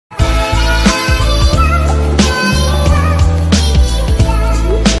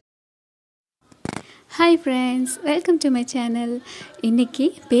Hi friends, welcome to my channel. இன்னைக்கு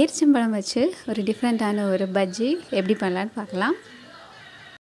பேரிச்சம்பழம் வச்சு ஒரு டிஃபரண்டான ஒரு பஜ்ஜி எப்படி பண்ணலாம்னு பார்க்கலாம்.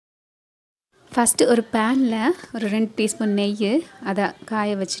 ஃபர்ஸ்ட் ஒரு panல ஒரு 2 டீஸ்பூன் நெய் அத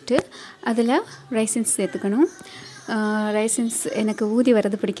காய வச்சிட்டு அதுல ரைசின்ஸ் சேர்த்துக்கணும். ரைசின்ஸ் எனக்கு ஊதி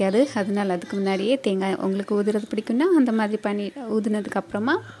வரது பிடிக்காது. அதனால அதுக்கு முன்னாடியே தேங்காய் உங்களுக்கு ஊதுறது பிடிக்கும்னா அந்த மாதிரி பண்ணி ஊதுனதுக்கு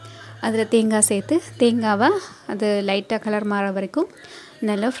அப்புறமா அதுல தேங்காய் சேர்த்து தேங்காவை அது லைட்டா கலர் மாற வரைக்கும்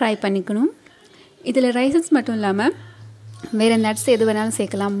நல்லா ஃப்ரை பண்ணிக்கணும். இதில் ரைசன்ஸ் மட்டும் இல்லாமல் வேறு நட்ஸ் எது வேணாலும்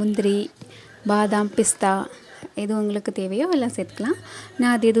சேர்க்கலாம். முந்திரி, பாதாம், பிஸ்தா எது உங்களுக்கு தேவையோ எல்லாம் சேர்த்துக்கலாம்.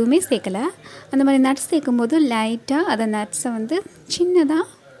 நான் அது எதுவுமே சேர்க்கலை. அந்த மாதிரி நட்ஸ் சேர்க்கும்போது லைட்டாக அதை நட்ஸை வந்து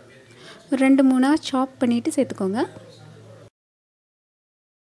சின்னதாக ஒரு 2-3 சாப் பண்ணிவிட்டு சேர்த்துக்கோங்க.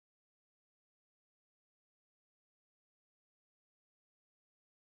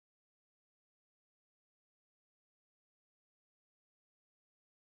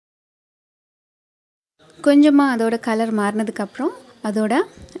 கொஞ்சமாக அதோட கலர் மாறினதுக்கப்புறம் அதோட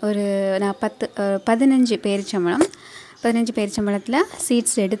ஒரு நான் 15 பேரிச்சம்பழம் 15 பேரிச்சம்பழத்தில்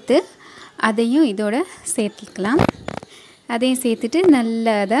சீட்ஸ் எடுத்து அதையும் இதோட சேர்த்துக்கலாம். அதையும் சேர்த்துட்டு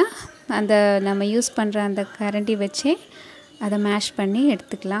நல்லா அதை அந்த நம்ம யூஸ் பண்ணுற அந்த கரண்டி வச்சே அதை மேஷ் பண்ணி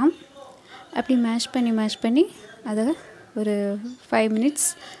எடுத்துக்கலாம். அப்படி மேஷ் பண்ணி அதை ஒரு 5 மினிட்ஸ்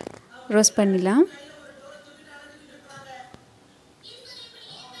ரோஸ்ட் பண்ணிடலாம்.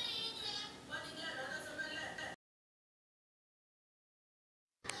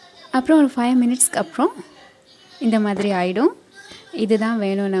 அப்புறம் ஒரு 5 மினிட்ஸ்க்கு அப்புறம் இந்த மாதிரி ஆகிடும். இதுதான்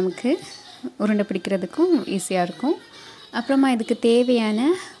வேணும் நமக்கு உருண்டை பிடிக்கிறதுக்கும் ஈஸியாக இருக்கும். அப்புறமா இதுக்கு தேவையான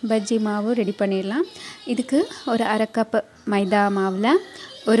பஜ்ஜி மாவு ரெடி பண்ணிடலாம். இதுக்கு ஒரு 1/2 கப் மைதா மாவில்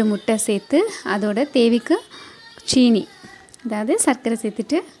ஒரு முட்டை சேர்த்து அதோட தேவைக்கு சீனி அதாவது சர்க்கரை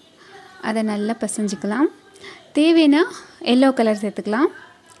சேர்த்துட்டு அதை நல்லா பிசைஞ்சிக்கலாம். தேவைன்னா எல்லோ கலர் சேர்த்துக்கலாம்.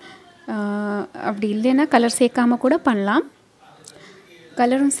 அப்படி இல்லைன்னா கலர் சேர்க்காமல் கூட பண்ணலாம்.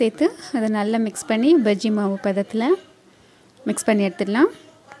 கலரும் சேர்த்து அதை நல்லா மிக்ஸ் பண்ணி பஜ்ஜி மாவு பதத்தில் மிக்ஸ் பண்ணி எடுத்துடலாம்.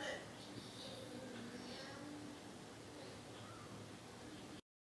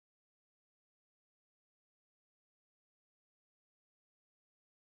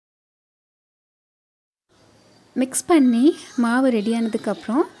 மிக்ஸ் பண்ணி மாவு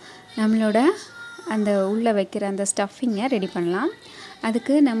ரெடியானதுக்கப்புறம் நம்மளோட அந்த உள்ளே வைக்கிற அந்த ஸ்டஃபிங்கை ரெடி பண்ணலாம்.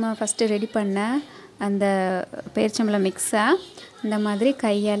 அதுக்கு நம்ம ஃபஸ்ட்டு ரெடி பண்ண அந்த பேரிச்சம்பழம் மிக்ஸை இந்த மாதிரி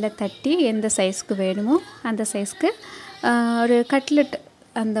கையால் தட்டி எந்த சைஸ்க்கு வேணுமோ அந்த சைஸ்க்கு ஒரு கட்லெட்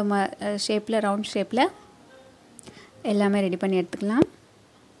அந்த ஷேப்பில் ரவுண்ட் ஷேப்பில் எல்லாமே ரெடி பண்ணி எடுத்துக்கலாம்.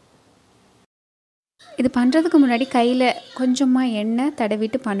 இது பண்ணுறதுக்கு முன்னாடி கையில் கொஞ்சமாக எண்ணெய்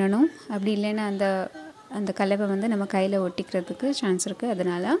தடவிட்டு பண்ணணும். அப்படி இல்லைன்னா அந்த கலவை வந்து நம்ம கையில் ஒட்டிக்கிறதுக்கு சான்ஸ் இருக்குது.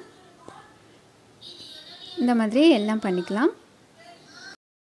 அதனால் இந்த மாதிரி எல்லாம் பண்ணிக்கலாம்.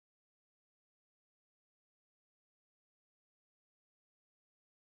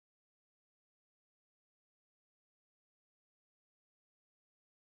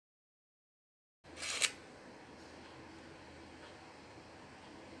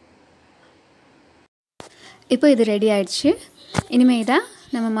 இப்போ இது ரெடி ஆயிடுச்சு. இனிமேல் தான்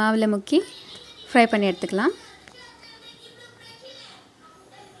நம்ம மாவில் முக்கி ஃப்ரை பண்ணி எடுத்துக்கலாம்.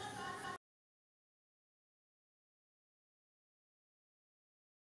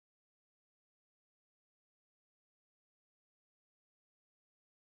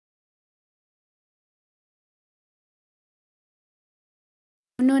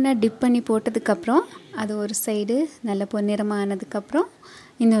 ஒன்று டிப் பண்ணி போட்டதுக்கப்புறம் அது ஒரு சைடு நல்ல பொன்னிறமாக ஆனதுக்கப்புறம்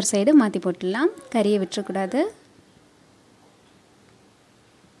இன்னொரு சைடு மாற்றி போட்டுடலாம். கறியை விட்டுறக்கூடாது.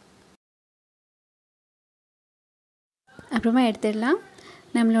 அப்புறமா எடுத்துடலாம்.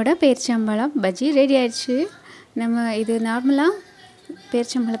 நம்மளோட பேரிச்சம்பழம் பஜ்ஜி ரெடி ஆயிடுச்சு. நம்ம இது நார்மலாக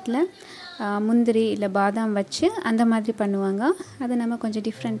பேரிச்சம்பழத்தில் முந்திரி இல்லை பாதாம் வச்சு அந்த மாதிரி பண்ணுவாங்க. அதை நம்ம கொஞ்சம்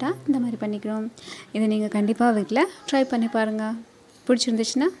டிஃப்ரெண்ட்டாக இந்த மாதிரி பண்ணிக்கிறோம். இதை நீங்கள் கண்டிப்பாக வீட்டில் ட்ரை பண்ணி பாருங்கள்.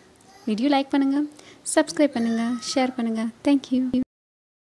 பிடிச்சிருந்துச்சுன்னா வீடியோ லைக் பண்ணுங்கள், சப்ஸ்கிரைப் பண்ணுங்கள், ஷேர் பண்ணுங்கள். தேங்க்யூ.